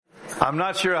I'm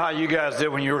not sure how you guys did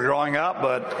when you were growing up,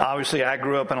 but obviously I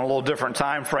grew up in a little different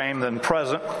time frame than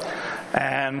present.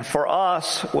 And for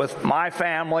us, with my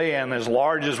family and as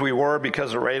large as we were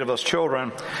because there were 8 of us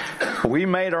children, we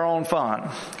made our own fun.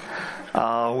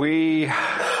 We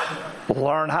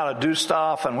learned how to do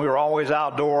stuff, and we were always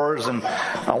outdoors. And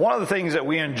one of the things that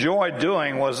we enjoyed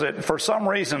doing was that for some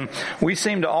reason we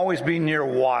seemed to always be near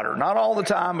water. Not all the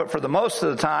time, but for the most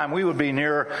of the time we would be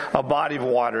near a body of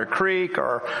water, a creek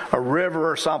or a river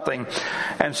or something.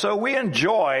 And so we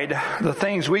enjoyed the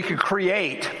things we could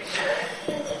create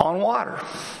on water.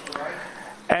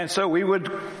 And so we would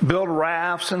build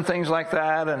rafts and things like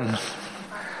that, and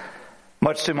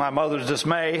much to my mother's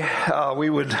dismay, we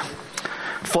would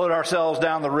float ourselves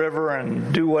down the river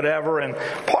and do whatever. And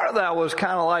part of that was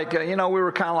kind of like, we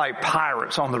were kind of like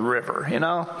pirates on the river,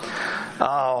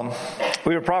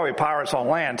 We were probably pirates on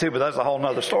land too, but that's a whole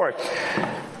nother story.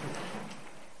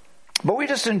 But we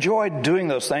just enjoyed doing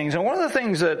those things. And one of the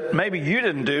things that maybe you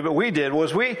didn't do, but we did,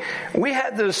 was we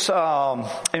had this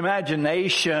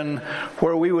imagination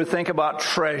where we would think about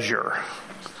treasure.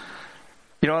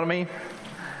 You know what I mean?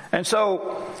 And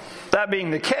so, that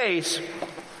being the case,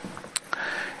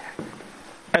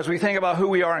 as we think about who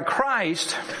we are in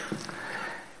Christ,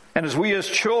 and as we as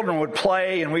children would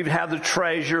play and we'd have the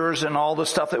treasures and all the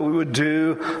stuff that we would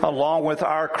do along with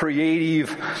our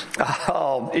creative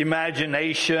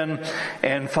imagination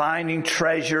and finding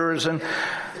treasures, and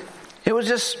it was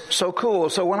just so cool.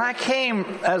 So when I came,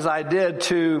 as I did,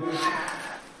 to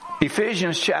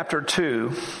Ephesians chapter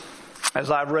 2,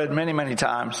 as I've read many, many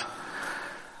times,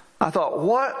 I thought,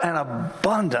 what an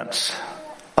abundance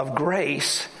of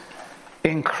grace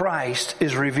in Christ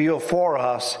is revealed for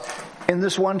us in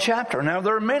this one chapter. Now,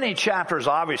 there are many chapters,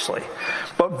 obviously,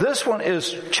 but this one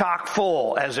is chock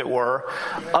full, as it were,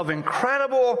 of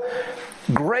incredible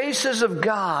graces of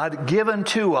God given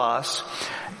to us,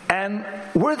 and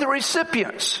we're the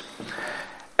recipients.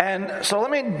 And so let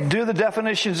me do the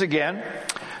definitions again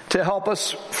to help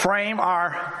us frame our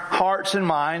hearts and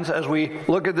minds as we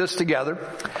look at this together.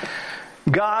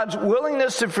 God's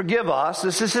willingness to forgive us,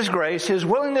 this is His grace, His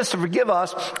willingness to forgive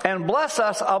us and bless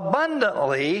us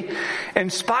abundantly in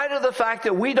spite of the fact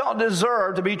that we don't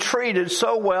deserve to be treated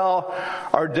so well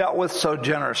or dealt with so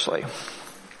generously.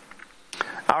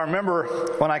 I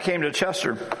remember when I came to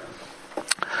Chester,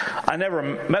 I never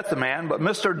met the man, but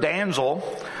Mr. Danzel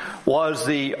was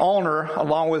the owner,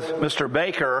 along with Mr.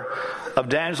 Baker, of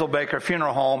Danzel Baker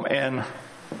Funeral Home in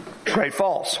Great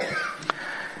Falls.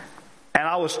 And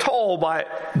I was told by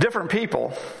different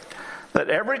people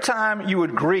that every time you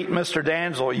would greet Mr.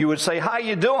 Danzel, you would say, "How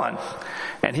you doing?"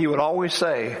 And he would always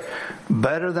say,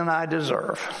 "Better than I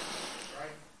deserve."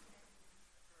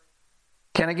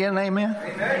 Can I get an amen?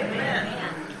 Amen.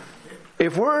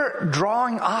 If we're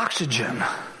drawing oxygen,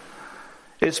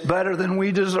 it's better than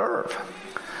we deserve.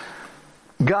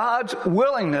 God's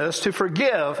willingness to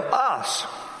forgive us,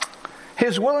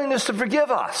 His willingness to forgive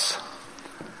us,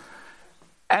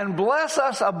 and bless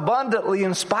us abundantly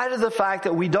in spite of the fact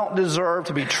that we don't deserve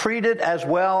to be treated as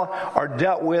well or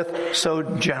dealt with so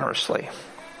generously.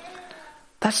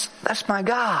 That's my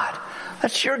God.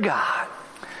 That's your God.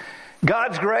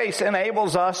 God's grace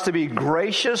enables us to be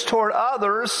gracious toward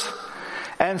others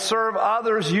and serve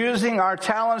others using our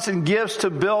talents and gifts to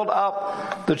build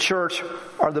up the church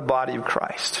or the body of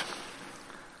Christ.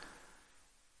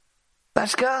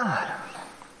 That's God.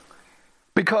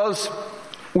 Because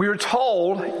we're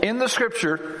told in the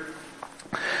Scripture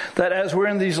that as we're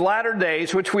in these latter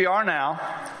days, which we are now,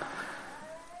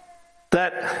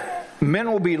 that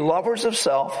men will be lovers of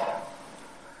self,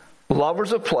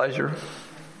 lovers of pleasure,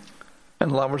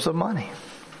 and lovers of money.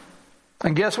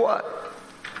 And guess what?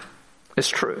 It's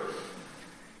true.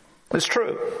 It's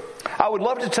true. I would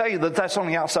love to tell you that that's on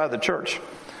the outside of the church.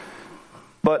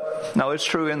 But no, it's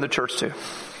true in the church too.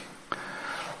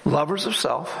 Lovers of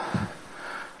self.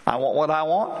 I want what I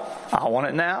want. I want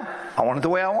it now. I want it the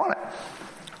way I want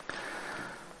it.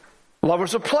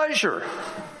 Lovers of pleasure.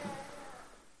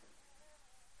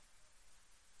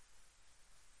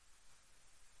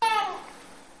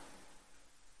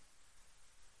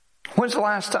 When's the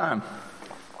last time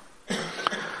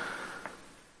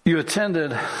you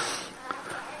attended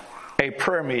a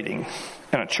prayer meeting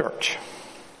in a church?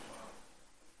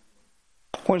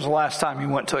 When's the last time you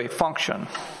went to a function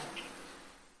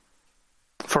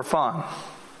for fun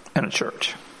in a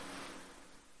church?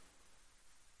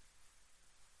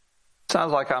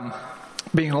 Sounds like I'm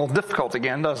being a little difficult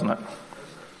again, doesn't it?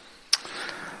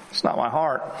 It's not my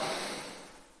heart.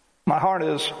 My heart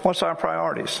is, what's our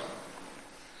priorities?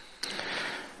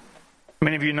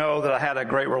 Many of you know that I had a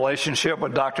great relationship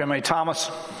with Dr. M.A.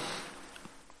 Thomas.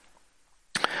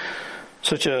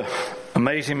 such an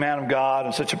amazing man of God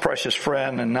and such a precious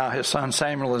friend, and now his son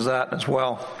Samuel is that as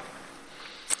well.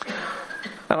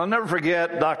 And I'll never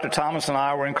forget, Dr. Thomas and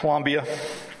I were in Colombia,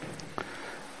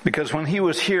 because when he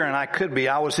was here, and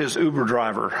I was his Uber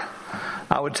driver.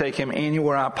 I would take him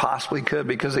anywhere I possibly could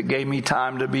because it gave me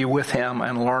time to be with him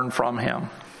and learn from him.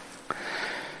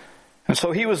 And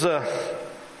so he was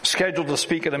scheduled to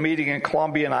speak at a meeting in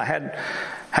Colombia, and I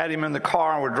had him in the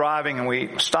car, and we're driving, and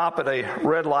we stop at a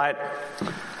red light.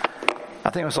 I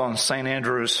think it was on St.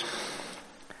 Andrews.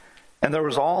 And there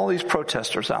was all these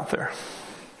protesters out there.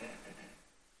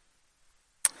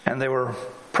 And they were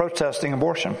protesting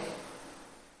abortion.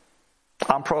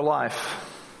 I'm pro-life.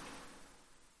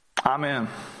 I'm in.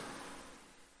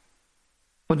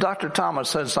 Well, Dr. Thomas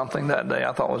said something that day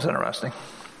I thought was interesting.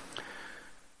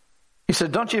 He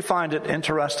said, don't you find it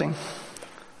interesting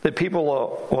that people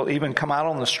will even come out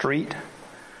on the street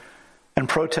and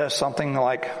protest something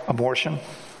like abortion?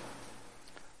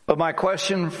 But my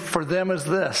question for them is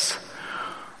this: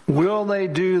 will they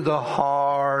do the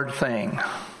hard thing?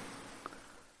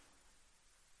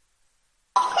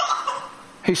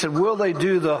 He said, will they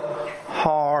do the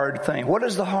hard thing? What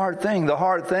is the hard thing? The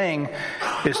hard thing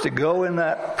is to go in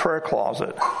that prayer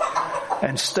closet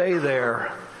and stay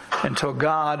there until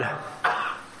God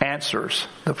answers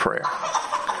the prayer.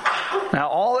 Now,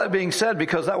 all that being said,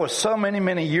 because that was so many,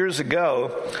 many years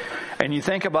ago, and you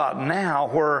think about now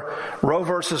where Roe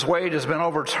versus Wade has been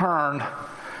overturned,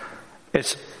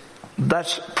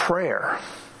 that's prayer.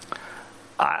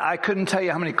 I couldn't tell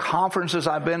you how many conferences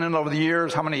I've been in over the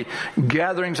years, how many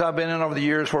gatherings I've been in over the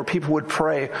years where people would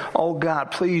pray, oh God,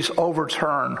 please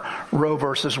overturn Roe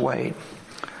versus Wade.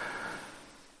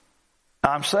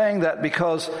 I'm saying that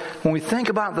because when we think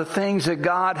about the things that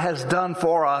God has done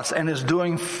for us and is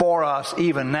doing for us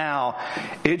even now,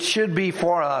 it should be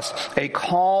for us a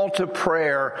call to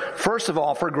prayer, first of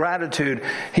all, for gratitude.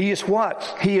 He is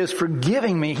what? He is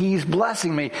forgiving me. He's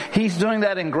blessing me. He's doing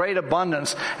that in great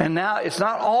abundance. And now it's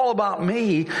not all about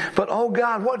me, but oh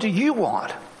God, what do you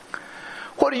want?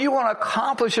 What do you want to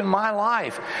accomplish in my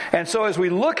life? And so as we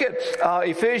look at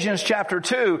Ephesians chapter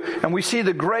 2, and we see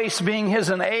the grace being His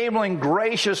enabling,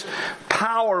 gracious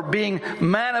power being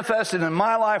manifested in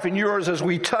my life and yours as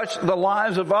we touch the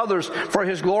lives of others for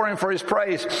His glory and for His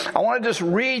praise, I want to just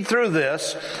read through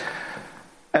this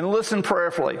and listen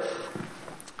prayerfully.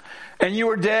 And you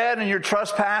were dead in your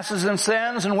trespasses and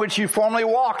sins in which you formerly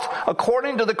walked,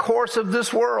 according to the course of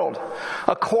this world,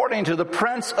 according to the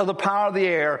prince of the power of the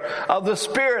air, of the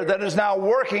spirit that is now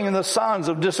working in the sons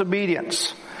of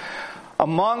disobedience.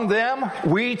 Among them,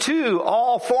 we too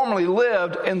all formerly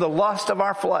lived in the lust of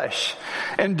our flesh,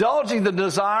 indulging the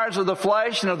desires of the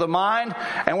flesh and of the mind,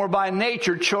 and were by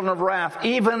nature children of wrath,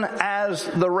 even as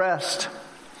the rest.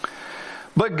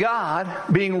 But God,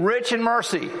 being rich in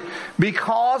mercy,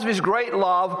 because of His great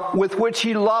love with which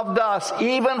He loved us,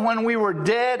 even when we were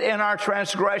dead in our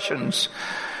transgressions,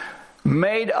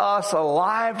 made us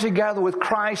alive together with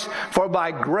Christ, for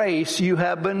by grace you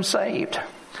have been saved.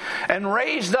 And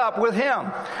raised up with Him,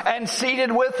 and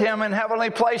seated with Him in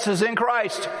heavenly places in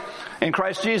Christ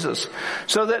Jesus,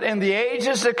 so that in the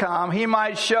ages to come He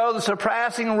might show the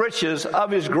surpassing riches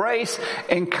of His grace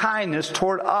and kindness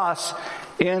toward us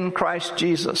in Christ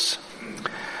Jesus.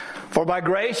 For by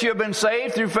grace you have been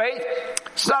saved through faith.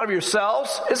 It's not of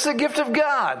yourselves, it's the gift of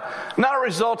God, not a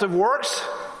result of works,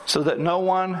 so that no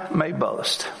one may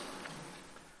boast.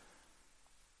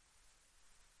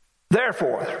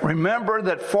 Therefore, remember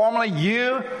that formerly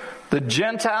you, the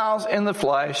Gentiles in the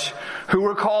flesh, who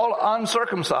were called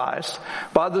uncircumcised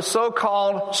by the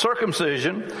so-called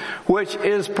circumcision, which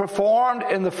is performed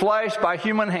in the flesh by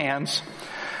human hands,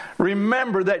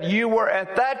 remember that you were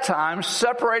at that time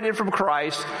separated from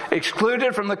Christ,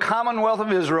 excluded from the commonwealth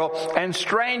of Israel, and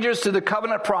strangers to the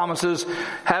covenant promises,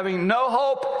 having no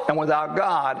hope and without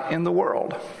God in the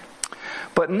world.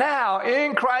 But now,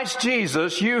 in Christ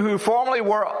Jesus, you who formerly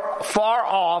were far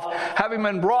off, having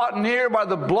been brought near by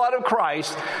the blood of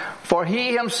Christ, for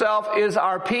He Himself is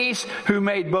our peace, who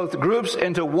made both groups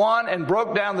into one and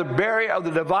broke down the barrier of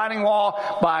the dividing wall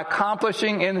by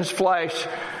accomplishing in His flesh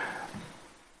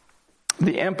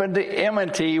the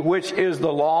enmity which is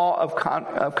the law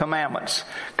of commandments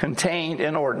contained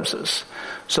in ordinances,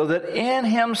 so that in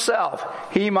Himself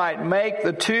He might make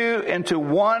the two into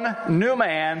one new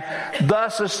man,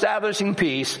 thus establishing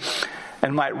peace,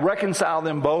 and might reconcile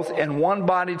them both in one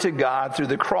body to God through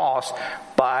the cross,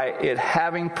 by it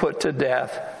having put to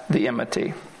death the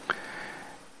enmity.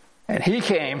 And He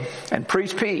came and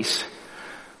preached peace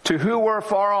to who were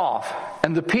far off,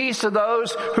 and the peace to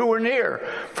those who were near.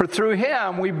 For through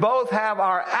him we both have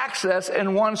our access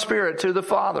in one Spirit to the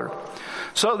Father.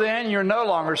 So then you're no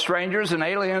longer strangers and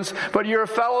aliens, but you're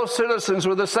fellow citizens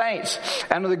with the saints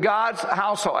and with God's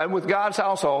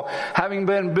household, having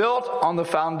been built on the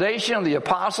foundation of the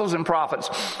apostles and prophets,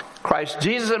 Christ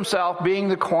Jesus himself being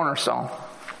the cornerstone,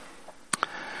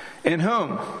 in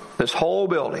whom this whole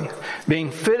building,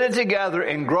 being fitted together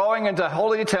and growing into a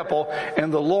holy temple in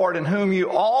the Lord, in whom you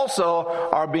also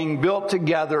are being built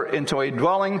together into a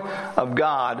dwelling of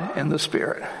God in the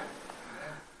Spirit.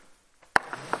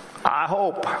 I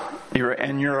hope you're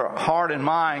in your heart and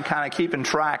mind kind of keeping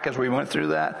track as we went through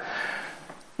that.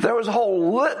 There was a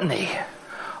whole litany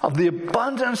of the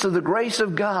abundance of the grace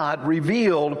of God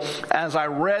revealed as I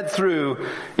read through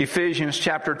Ephesians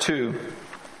chapter 2.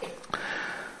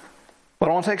 But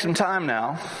I want to take some time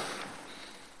now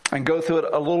and go through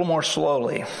it a little more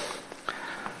slowly.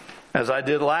 As I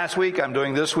did last week, I'm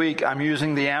doing this week. I'm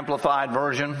using the Amplified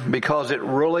version because it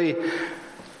really,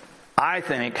 I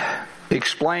think,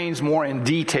 explains more in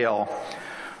detail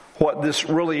what this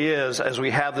really is as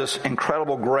we have this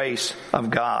incredible grace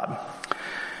of God.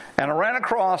 And I ran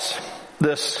across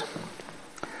this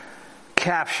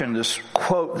caption, this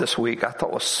quote this week I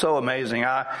thought was so amazing.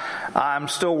 I'm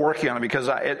still working on it because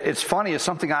it's funny. It's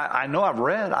something I know I've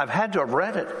read. I've had to have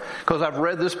read it because I've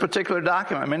read this particular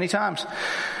document many times.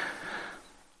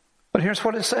 But here's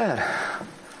what it said.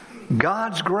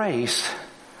 God's grace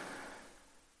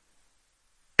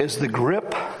is the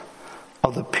grip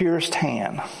of the pierced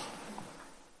hand.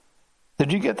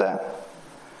 Did you get that?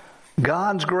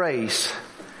 God's grace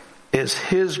is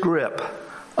his grip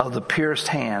of the pierced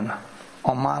hand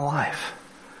on my life.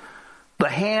 The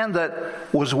hand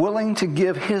that was willing to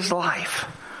give his life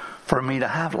for me to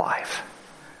have life.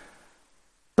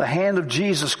 The hand of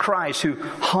Jesus Christ who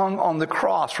hung on the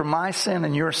cross for my sin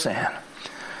and your sin.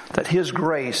 That his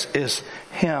grace is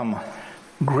him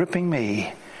gripping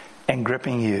me and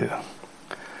gripping you.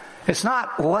 It's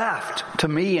not left to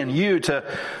me and you to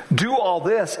do all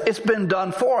this. It's been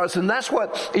done for us. And that's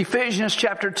what Ephesians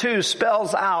chapter 2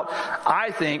 spells out, I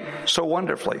think, so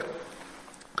wonderfully.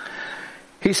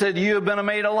 He said, you have been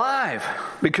made alive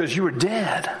because you were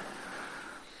dead.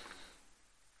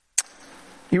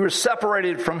 You were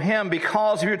separated from him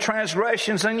because of your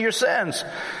transgressions and your sins.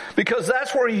 Because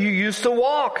that's where you used to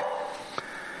walk.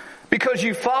 Because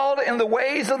you followed in the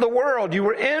ways of the world. You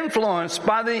were influenced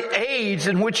by the age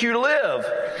in which you live.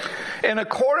 In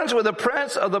accordance with the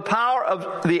prince of the power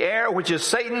of the air, which is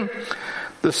Satan,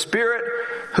 the spirit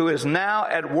who is now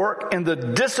at work in the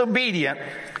disobedient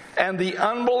and the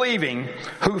unbelieving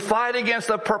who fight against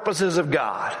the purposes of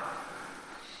God.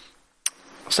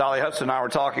 Sally Hudson and I were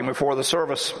talking before the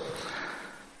service,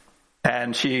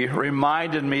 and she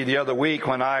reminded me the other week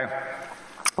when I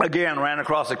again ran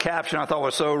across a caption I thought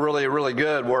was so really, really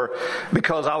good, where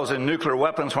because I was in nuclear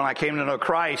weapons when I came to know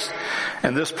Christ,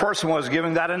 and this person was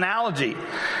giving that analogy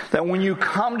that when you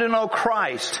come to know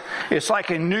Christ, it's like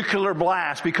a nuclear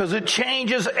blast because it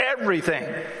changes everything.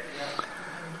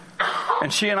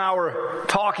 And she and I were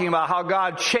talking about how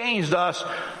God changed us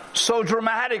so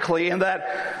dramatically in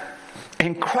that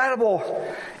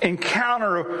incredible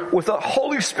encounter with the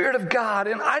Holy Spirit of God.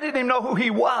 And I didn't even know who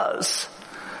he was.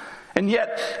 And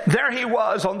yet there he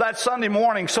was on that Sunday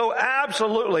morning, so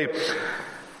absolutely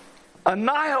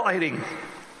annihilating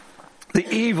the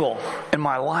evil in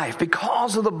my life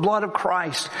because of the blood of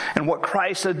Christ and what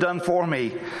Christ had done for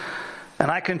me. And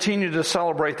I continue to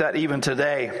celebrate that even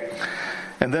today.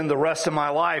 And then the rest of my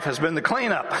life has been the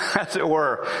cleanup, as it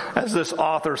were, as this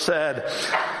author said.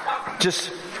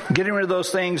 Just getting rid of those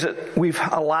things that we've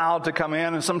allowed to come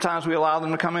in, and sometimes we allow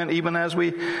them to come in even as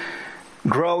we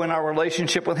grow in our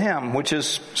relationship with him, which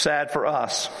is sad for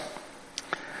us.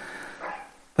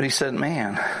 But he said,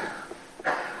 man,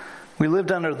 we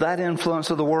lived under that influence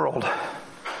of the world.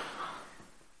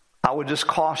 I would just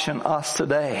caution us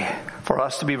today for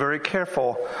us to be very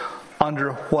careful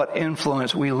under what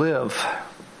influence we live.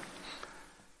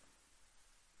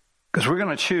 Because we're going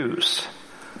to choose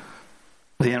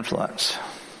the influence.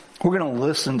 We're going to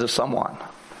listen to someone.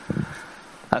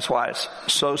 That's why it's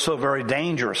so very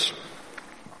dangerous.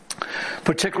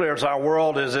 Particularly as our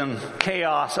world is in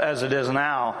chaos as it is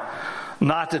now,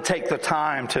 not to take the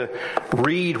time to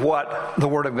read what the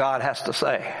Word of God has to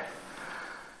say.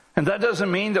 And that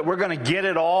doesn't mean that we're going to get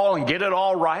it all and get it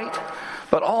all right.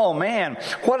 But oh man,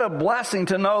 what a blessing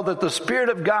to know that the Spirit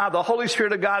of God, the Holy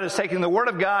Spirit of God, is taking the Word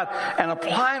of God and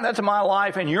applying that to my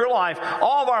life and your life,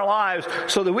 all of our lives,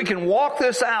 so that we can walk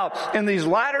this out in these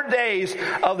latter days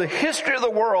of the history of the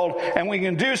world, and we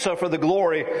can do so for the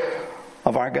glory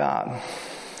of our God.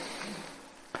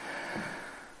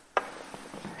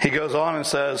 He goes on and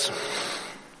says,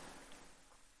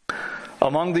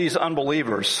 among these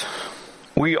unbelievers,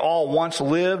 we all once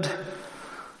lived.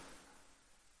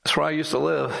 That's where I used to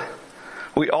live.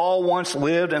 We all once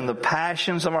lived in the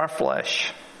passions of our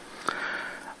flesh.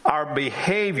 Our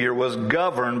behavior was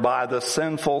governed by the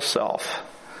sinful self.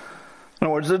 In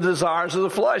other words, the desires of the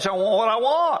flesh. I want what I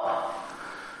want.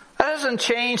 That hasn't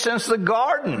changed since the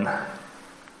garden.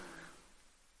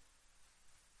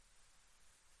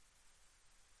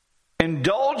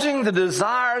 Indulging the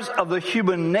desires of the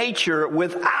human nature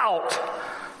without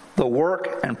the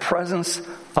work and presence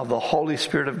of the Holy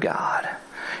Spirit of God.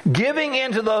 Giving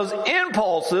into those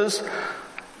impulses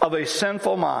of a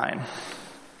sinful mind.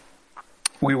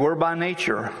 We were by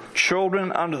nature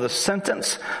children under the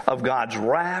sentence of God's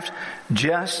wrath,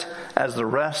 just as the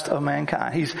rest of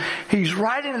mankind. He's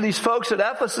writing to these folks at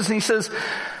Ephesus, and he says,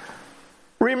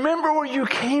 remember where you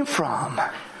came from.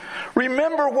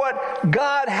 Remember what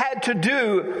God had to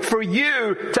do for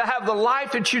you to have the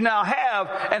life that you now have,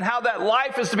 and how that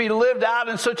life is to be lived out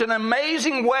in such an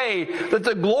amazing way that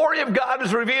the glory of God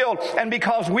is revealed. And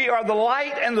because we are the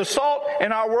light and the salt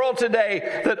in our world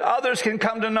today, that others can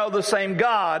come to know the same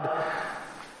God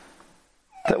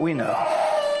that we know.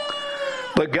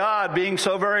 But God, being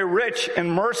so very rich in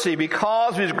mercy,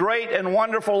 because of His great and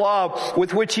wonderful love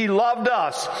with which He loved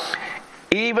us,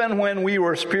 even when we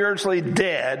were spiritually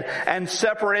dead and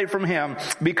separated from Him,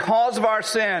 because of our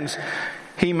sins,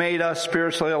 He made us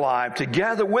spiritually alive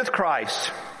together with Christ.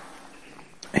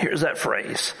 Here's that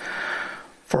phrase.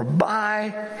 For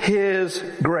by His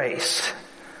grace,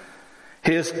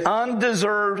 His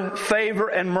undeserved favor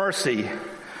and mercy,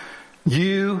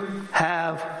 you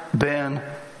have been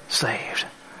saved.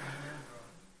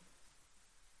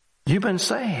 You've been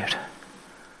saved.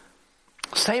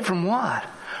 Saved from what?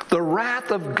 The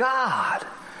wrath of God.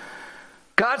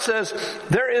 God says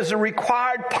there is a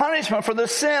required punishment for the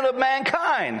sin of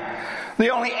mankind. The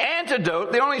only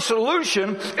antidote, the only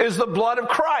solution is the blood of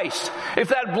Christ. If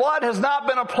that blood has not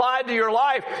been applied to your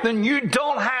life, then you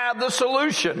don't have the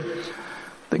solution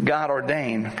that God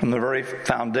ordained from the very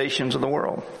foundations of the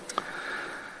world.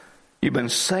 You've been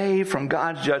saved from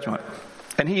God's judgment.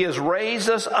 And He has raised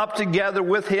us up together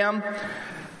with Him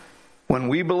when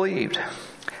we believed,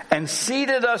 and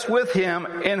seated us with Him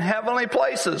in heavenly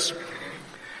places,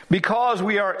 because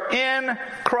we are in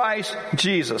Christ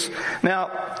Jesus.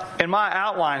 Now, in my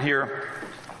outline here,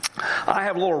 I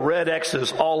have little red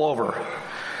X's all over,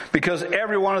 because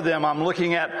every one of them I'm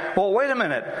looking at, well, wait a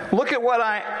minute. Look at what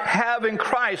I have in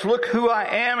Christ. Look who I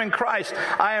am in Christ.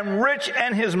 I am rich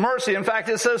in His mercy. In fact,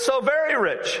 it says so very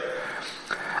rich.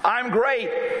 I'm great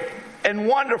and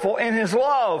wonderful in His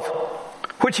love,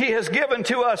 which He has given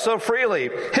to us so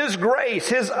freely. His grace,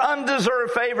 His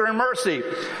undeserved favor and mercy.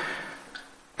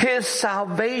 His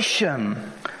salvation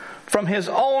from His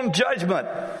own judgment.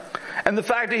 And the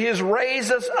fact that He has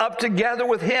raised us up together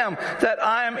with Him, that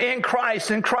I am in Christ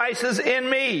and Christ is in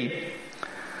me.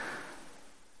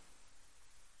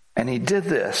 And He did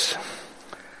this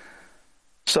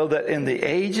so that in the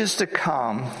ages to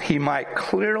come, He might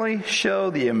clearly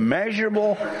show the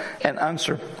immeasurable and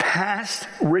unsurpassed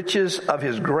riches of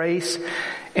His grace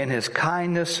in His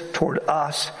kindness toward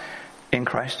us in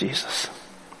Christ Jesus.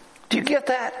 Do you get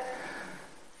that?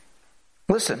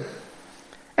 Listen.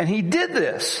 And He did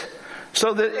this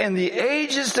so that in the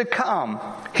ages to come,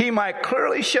 He might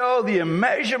clearly show the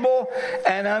immeasurable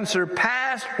and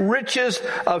unsurpassed riches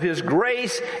of His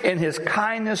grace in His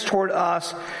kindness toward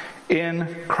us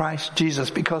in Christ Jesus.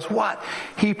 Because what?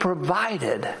 He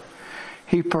provided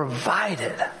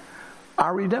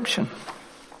our redemption.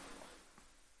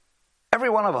 Every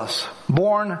one of us,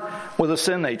 born with a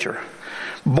sin nature,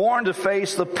 born to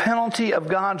face the penalty of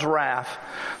God's wrath,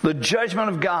 the judgment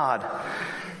of God.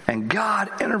 And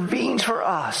God intervenes for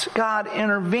us. God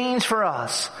intervenes for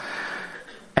us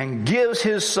and gives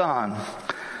His Son.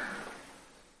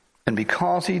 And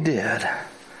because He did,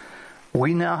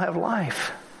 we now have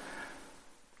life.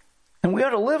 And we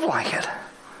ought to live like it.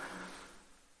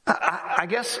 I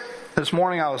guess this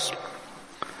morning I was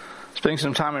spending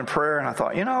some time in prayer, and I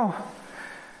thought,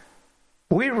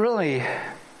 we really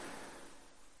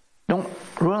don't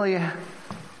really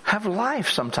have life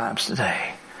sometimes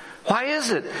today. Why is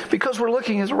it? Because we're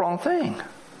looking at the wrong thing.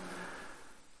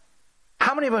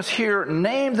 How many of us here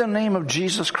name the name of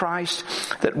Jesus Christ,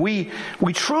 that we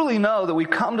truly know that we've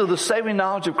come to the saving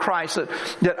knowledge of Christ,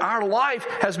 that our life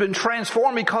has been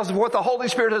transformed because of what the Holy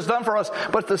Spirit has done for us,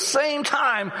 but at the same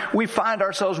time, we find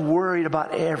ourselves worried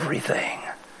about everything.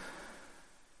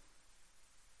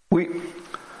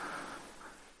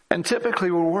 And typically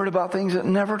we're worried about things that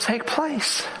never take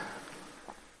place.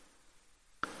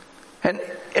 And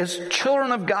as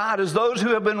children of God, as those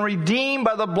who have been redeemed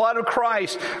by the blood of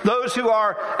Christ, those who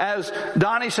are, as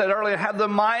Donnie said earlier, have the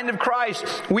mind of Christ,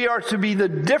 we are to be the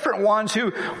different ones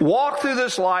who walk through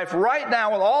this life right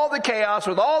now with all the chaos,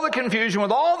 with all the confusion,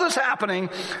 with all this happening,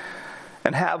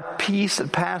 and have peace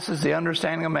that passes the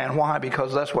understanding of man. Why?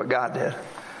 Because that's what God did.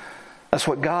 That's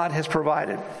what God has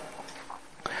provided.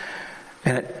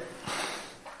 And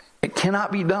it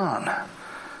cannot be done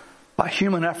by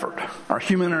human effort or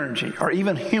human energy or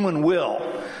even human will.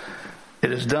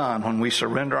 It is done when we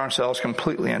surrender ourselves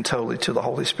completely and totally to the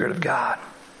Holy Spirit of God.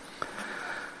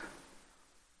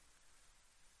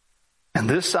 And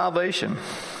this salvation,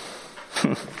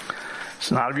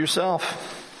 it's not of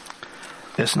yourself.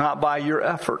 It's not by your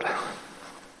effort.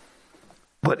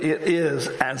 But it is,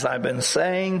 as I've been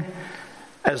saying,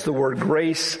 as the word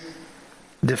grace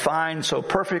defined so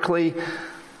perfectly,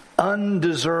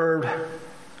 undeserved,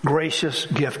 gracious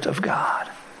gift of God.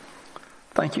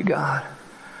 Thank you, God.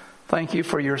 Thank you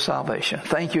for your salvation.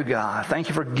 Thank you, God. Thank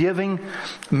you for giving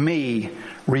me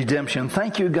redemption.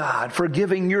 Thank you, God, for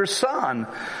giving your Son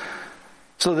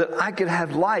so that I could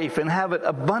have life and have it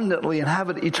abundantly and have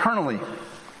it eternally.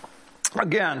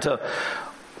 Again, to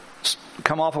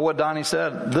come off of what Donnie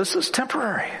said, this is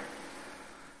temporary.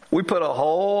 We put a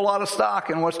whole lot of stock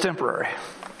in what's temporary.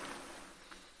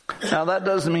 Now, that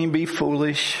doesn't mean be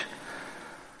foolish,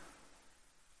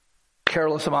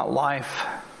 careless about life.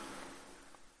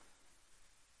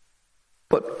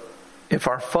 But if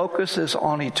our focus is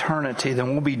on eternity,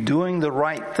 then we'll be doing the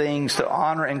right things to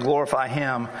honor and glorify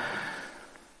Him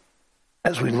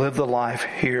as we live the life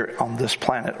here on this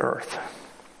planet Earth.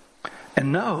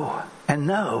 And know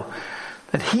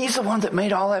that He's the one that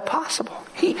made all that possible.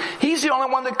 He's the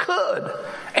only one that could.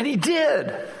 And He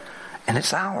did. And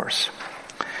it's ours.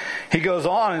 He goes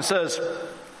on and says,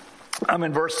 I'm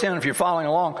in verse 10 if you're following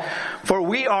along. For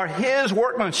we are His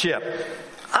workmanship.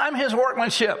 I'm His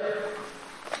workmanship.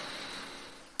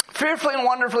 Fearfully and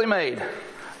wonderfully made.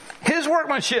 His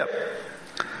workmanship.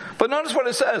 But notice what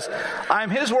it says.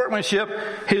 I'm His workmanship,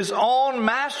 His own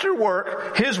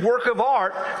masterwork, His work of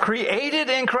art, created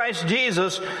in Christ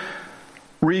Jesus,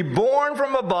 reborn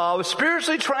from above,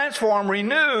 spiritually transformed,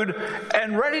 renewed,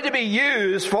 and ready to be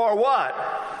used for what?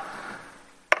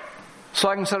 So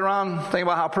I can sit around and think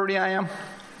about how pretty I am?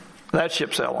 That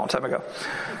ship sailed a long time ago.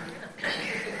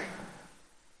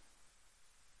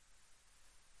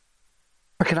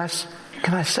 Or can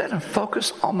I sit and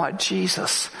focus on my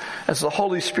Jesus as the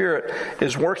Holy Spirit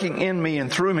is working in me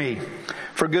and through me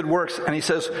for good works? And He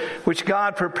says, which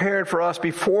God prepared for us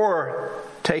before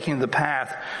taking the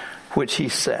path which He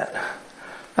set.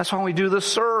 That's why we do the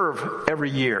serve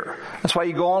every year. That's why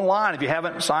you go online. If you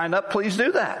haven't signed up, please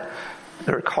do that.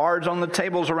 There are cards on the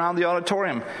tables around the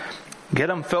auditorium. Get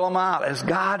them, fill them out as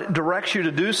God directs you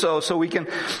to do so we can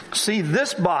see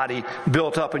this body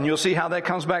built up. And you'll see how that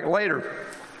comes back later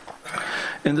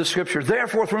in the Scripture.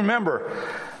 Therefore, remember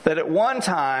that at one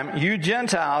time you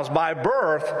Gentiles by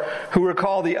birth who were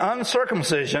called the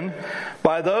uncircumcision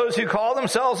by those who call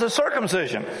themselves the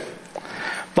circumcision.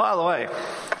 By the way,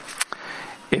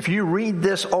 if you read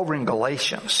this over in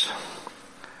Galatians,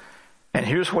 and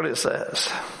here's what it says.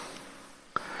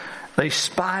 They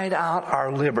spied out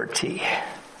our liberty.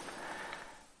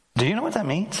 Do you know what that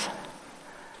means?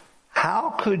 How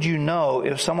could you know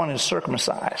if someone is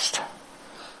circumcised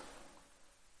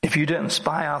if you didn't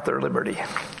spy out their liberty?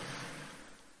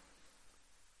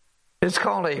 It's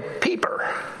called a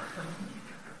peeper.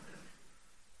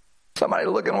 Somebody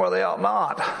looking where they ought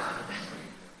not.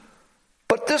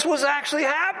 But this was actually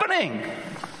happening.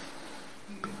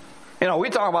 You know,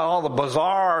 we talk about all the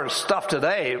bizarre stuff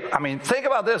today. I mean, think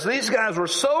about this. These guys were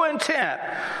so intent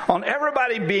on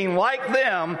everybody being like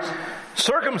them,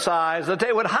 circumcised, that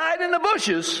they would hide in the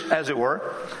bushes, as it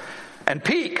were, and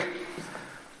peek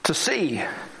to see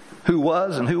who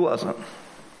was and who wasn't.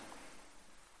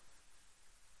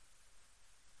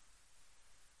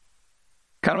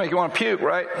 Kind of make you want to puke,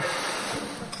 right?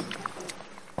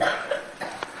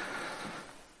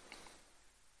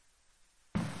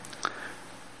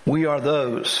 We are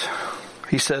those,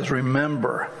 he says,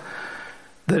 remember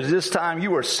that at this time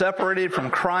you were separated from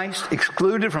Christ,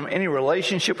 excluded from any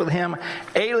relationship with Him,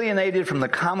 alienated from the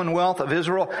commonwealth of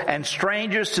Israel, and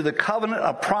strangers to the covenant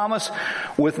of promise,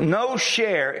 with no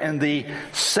share in the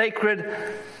sacred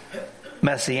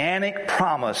messianic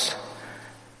promise,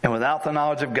 and without the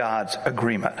knowledge of God's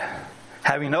agreement.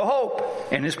 Having no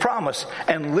hope in His promise,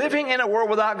 and living in a world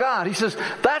without God. He says,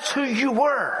 that's who you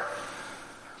were.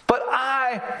 But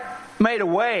I made a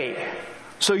way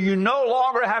So you no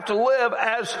longer have to live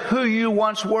as who you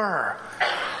once were.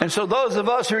 And so those of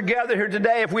us who are gathered here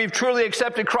today, if we've truly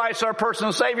accepted Christ our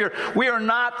personal Savior, we are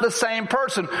not the same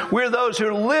person. We're those who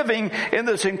are living in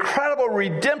this incredible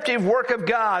redemptive work of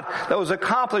God that was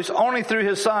accomplished only through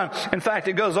His Son. In fact,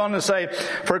 it goes on to say,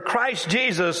 for Christ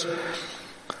Jesus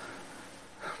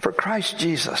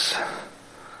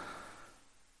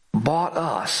bought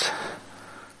us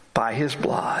by His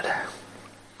blood.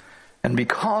 And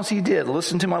because He did,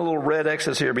 listen to my little red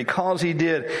X's here, because He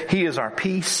did, He is our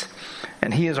peace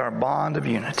and He is our bond of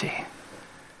unity.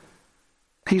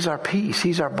 He's our peace.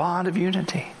 He's our bond of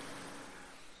unity.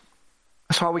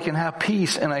 That's why we can have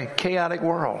peace in a chaotic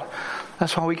world.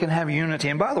 That's why we can have unity.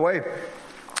 And by the way,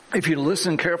 if you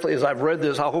listen carefully as I've read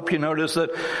this, I hope you notice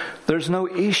that there's no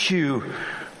issue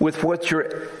with what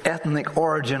your ethnic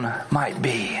origin might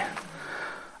be.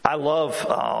 I love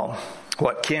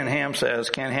what Ken Ham says.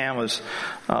 Ken Ham was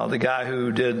the guy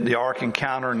who did the Ark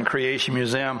Encounter in the Creation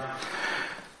Museum.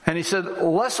 And he said,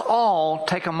 let's all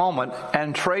take a moment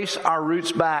and trace our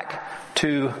roots back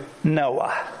to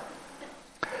Noah.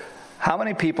 How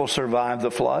many people survived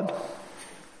the flood?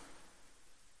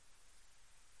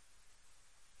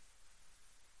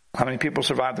 How many people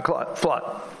survived the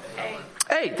flood?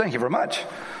 8. Thank you very much.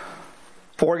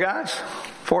 4 guys,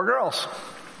 4 girls.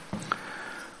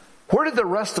 Where did the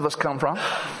rest of us come from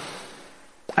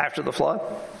after the flood?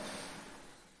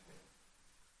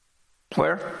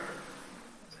 Where?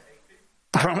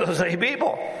 From those 8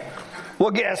 people.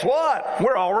 Well, guess what?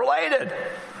 We're all related.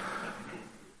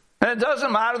 And it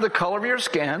doesn't matter the color of your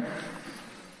skin.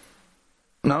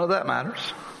 None of that matters.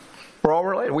 We're all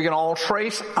related. We can all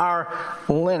trace our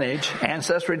lineage,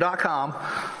 Ancestry.com,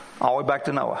 all the way back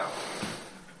to Noah.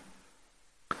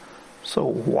 So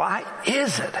why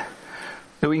is it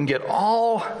that we can get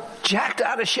all jacked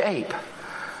out of shape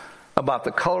about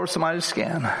the color of somebody's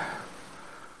skin?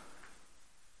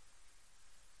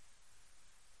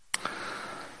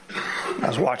 I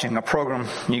was watching a program.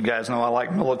 You guys know I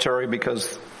like military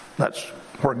because that's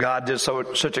where God did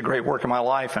such a great work in my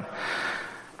life. And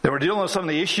they were dealing with some of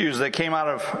the issues that came out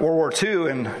of World War II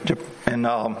and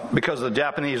because of the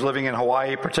Japanese living in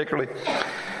Hawaii particularly.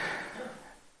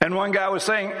 And one guy was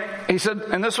saying, he said,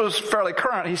 and this was fairly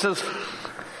current, he says,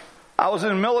 I was in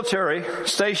the military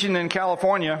stationed in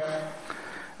California.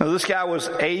 Now, this guy was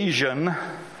Asian,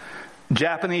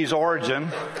 Japanese origin,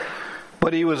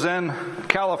 but he was in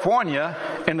California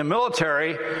in the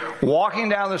military walking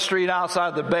down the street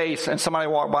outside the base, and somebody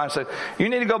walked by and said, you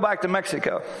need to go back to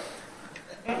Mexico.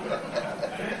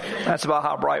 That's about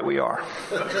how bright we are.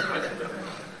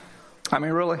 I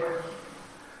mean, really?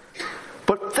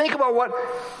 But think about what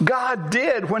God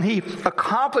did when He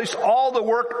accomplished all the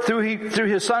work through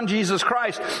His Son, Jesus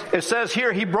Christ. It says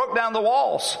here, He broke down the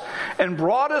walls and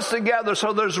brought us together.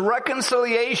 So there's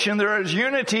reconciliation, there is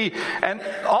unity, and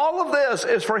all of this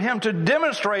is for Him to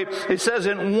demonstrate, it says,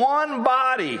 in one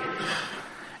body.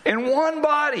 In one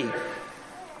body.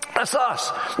 That's us,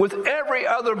 with every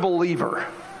other believer.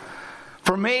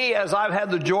 For me, as I've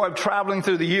had the joy of traveling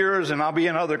through the years, and I'll be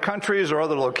in other countries or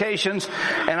other locations,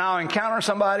 and I'll encounter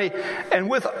somebody, and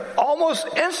with almost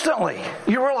instantly,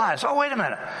 you realize, oh, wait a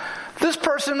minute, this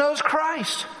person knows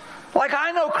Christ, like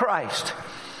I know Christ.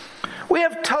 We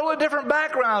have totally different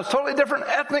backgrounds, totally different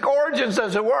ethnic origins,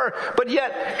 as it were, but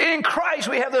yet in Christ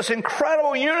we have this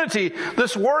incredible unity,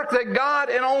 this work that God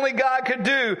and only God could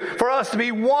do for us to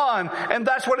be one. And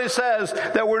that's what it says,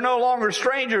 that we're no longer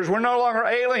strangers, we're no longer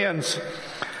aliens.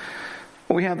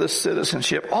 We have this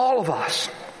citizenship, all of us.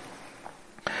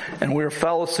 And we're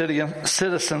fellow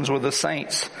citizens with the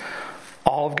saints,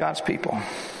 all of God's people.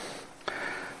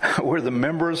 We're the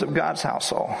members of God's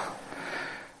household.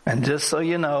 And just so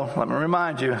you know, let me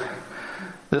remind you,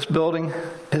 this building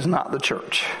is not the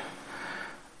church.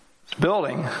 This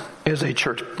building is a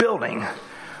church building.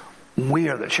 We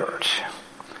are the church.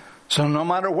 So no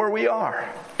matter where we are,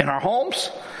 in our homes,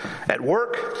 at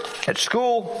work, at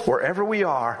school, wherever we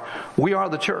are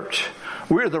the church.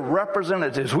 We are the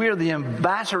representatives. We are the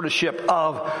ambassadorship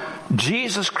of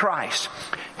Jesus Christ,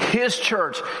 His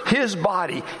church, His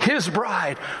body, His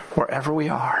bride, wherever we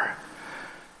are.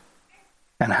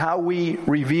 And how we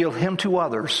reveal Him to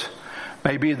others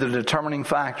may be the determining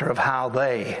factor of how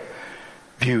they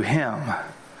view Him.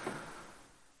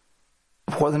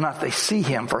 Whether or not they see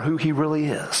Him for who He really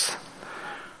is.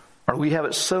 Or we have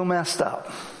it so messed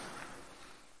up,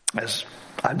 as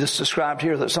I just described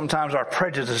here, that sometimes our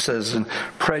prejudices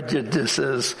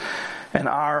and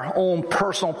our own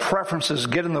personal preferences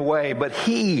get in the way. But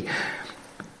He,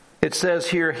 it says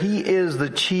here, He is the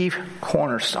chief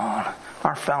cornerstone.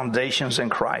 Our foundations in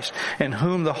Christ, in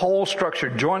whom the whole structure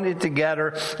joined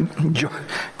together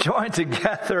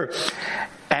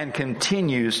and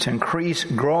continues to increase,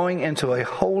 growing into a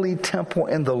holy temple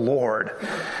in the Lord,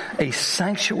 a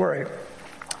sanctuary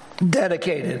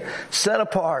dedicated, set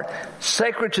apart,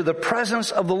 sacred to the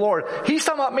presence of the Lord. He's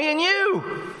talking about me and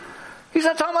you. He's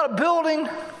not talking about a building.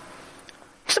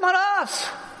 He's talking about us.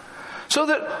 So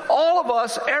that all of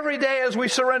us, every day as we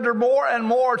surrender more and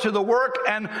more to the work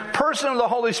and person of the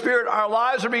Holy Spirit, our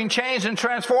lives are being changed and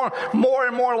transformed more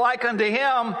and more like unto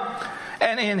Him.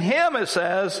 And in Him, it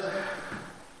says,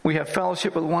 we have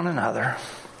fellowship with one another.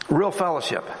 Real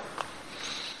fellowship.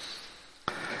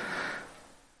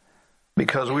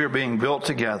 Because we are being built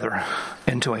together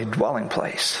into a dwelling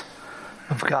place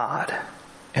of God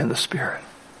in the Spirit.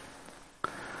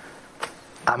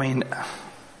 I mean,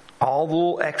 all the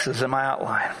little X's in my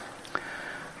outline.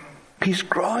 He's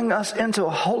growing us into a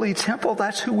holy temple.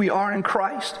 That's who we are in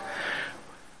Christ.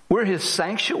 We're His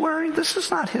sanctuary. This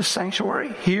is not His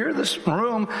sanctuary here, this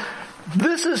room.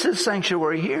 This is His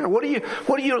sanctuary here. What are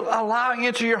you allowing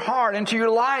into your heart, into your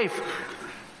life?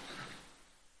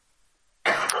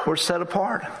 We're set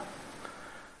apart.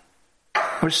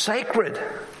 We're sacred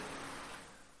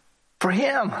for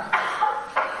Him.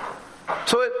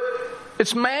 So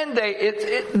this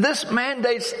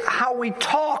mandates how we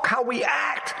talk, how we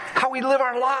act, how we live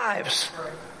our lives.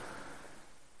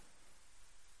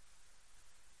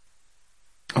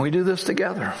 We do this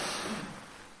together.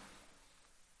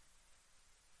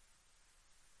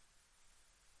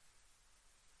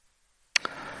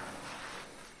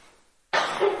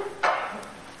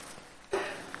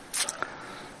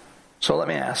 So let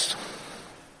me ask,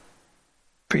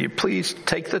 for you please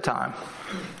take the time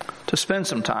to spend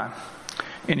some time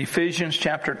in Ephesians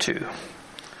chapter 2.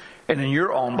 And in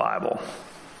your own Bible,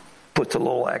 put the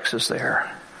little X's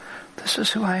there. This is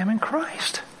who I am in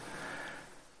Christ.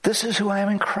 This is who I am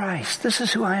in Christ. This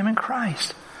is who I am in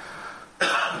Christ.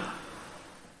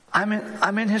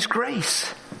 I'm in His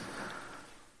grace.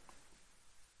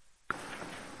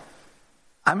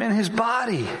 I'm in His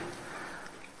body.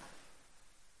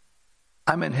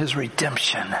 I'm in His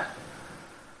redemption.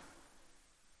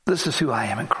 This is who I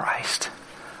am in Christ.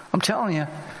 I'm telling you,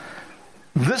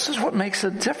 this is what makes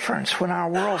a difference when our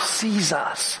world sees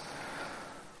us.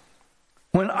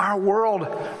 When our world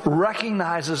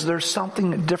recognizes there's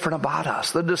something different about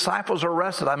us. The disciples are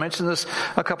arrested. I mentioned this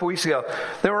a couple weeks ago.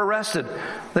 They were arrested.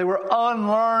 They were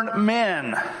unlearned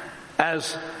men,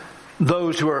 as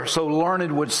those who are so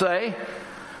learned would say.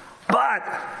 But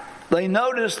they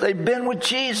noticed they've been with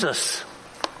Jesus.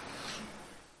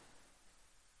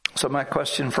 So my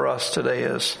question for us today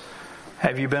is,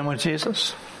 have you been with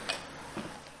Jesus?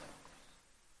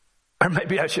 Or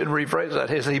maybe I should rephrase that.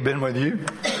 Has He been with you?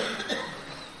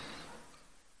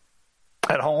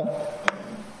 At home?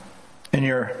 In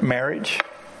your marriage?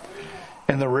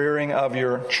 In the rearing of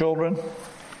your children?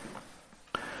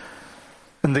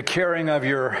 In the caring of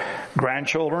your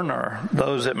grandchildren, or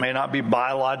those that may not be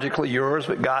biologically yours,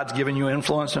 but God's given you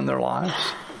influence in their lives?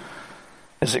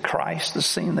 Is it Christ that's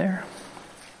seen there?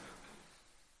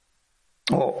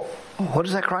 Well, what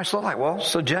does that Christ look like? Well,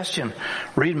 suggestion.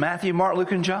 Read Matthew, Mark,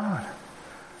 Luke, and John.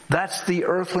 That's the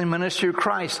earthly ministry of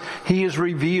Christ. He is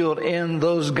revealed in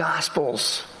those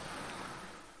Gospels.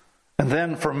 And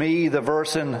then for me, the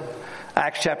verse in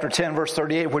Acts chapter 10, verse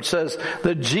 38, which says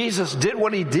that Jesus did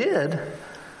what He did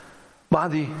by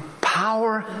the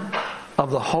power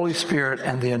of the Holy Spirit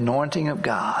and the anointing of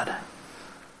God.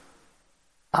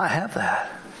 I have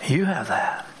that. You have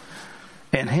that.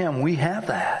 In Him, we have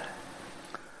that.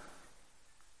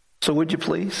 So would you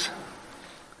please,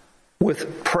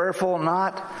 with prayerful,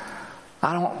 I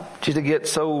don't want you to get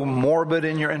so morbid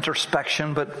in your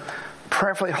introspection, but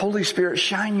prayerfully, Holy Spirit,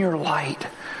 shine your light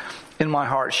in my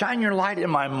heart. Shine your light in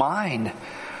my mind.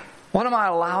 What am I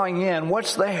allowing in?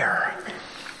 What's there?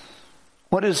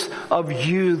 What is of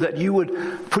you that you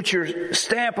would put your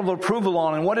stamp of approval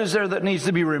on? And what is there that needs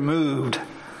to be removed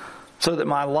so that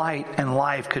my light and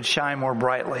life could shine more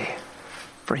brightly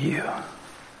for you?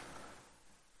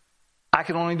 I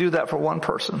can only do that for one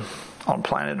person on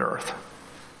planet Earth.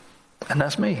 And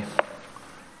that's me.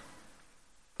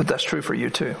 But that's true for you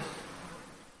too.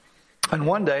 And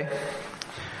one day,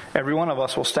 every one of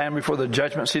us will stand before the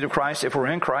judgment seat of Christ if we're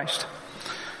in Christ.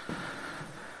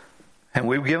 And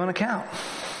we will give an account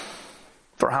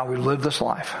for how we live this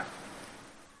life.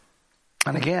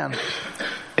 And again,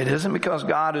 it isn't because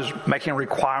God is making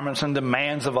requirements and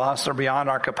demands of us that are beyond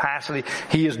our capacity.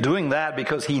 He is doing that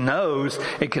because He knows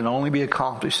it can only be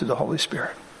accomplished through the Holy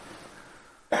Spirit.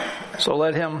 So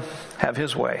let Him have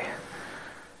His way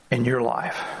in your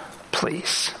life,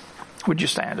 please. Would you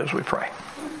stand as we pray?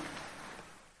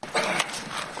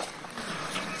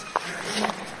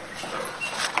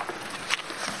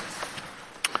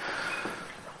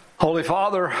 Holy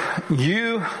Father,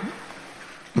 you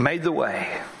made the way.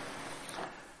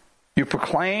 You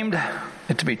proclaimed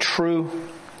it to be true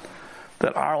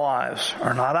that our lives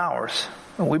are not ours,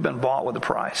 and we've been bought with a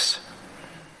price.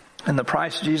 And the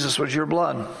price, Jesus, was your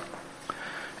blood.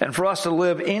 And for us to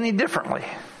live any differently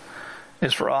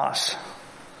is for us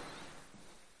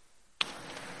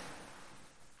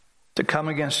to come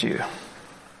against you.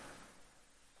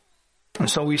 And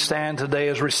so we stand today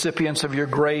as recipients of your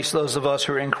grace, those of us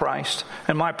who are in Christ.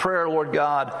 And my prayer, Lord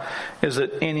God, is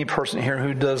that any person here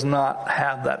who does not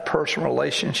have that personal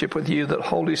relationship with you, that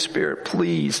Holy Spirit,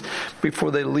 please, before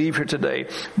they leave here today,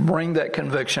 bring that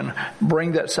conviction,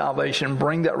 bring that salvation,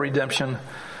 bring that redemption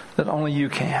that only you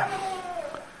can.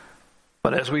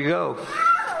 But as we go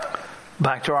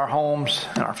back to our homes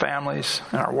and our families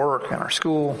and our work and our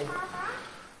school,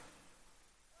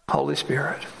 Holy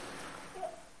Spirit,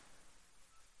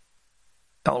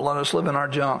 don't let us live in our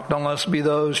junk. Don't let us be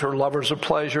those who are lovers of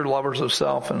pleasure, lovers of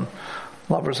self, and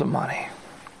lovers of money.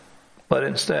 But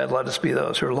instead, let us be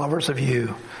those who are lovers of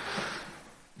you.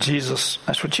 Jesus,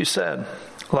 that's what you said.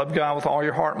 Love God with all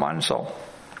your heart, mind, and soul.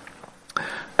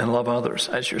 And love others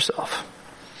as yourself.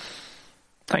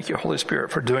 Thank you, Holy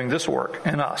Spirit, for doing this work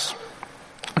in us.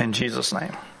 In Jesus'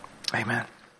 name, amen.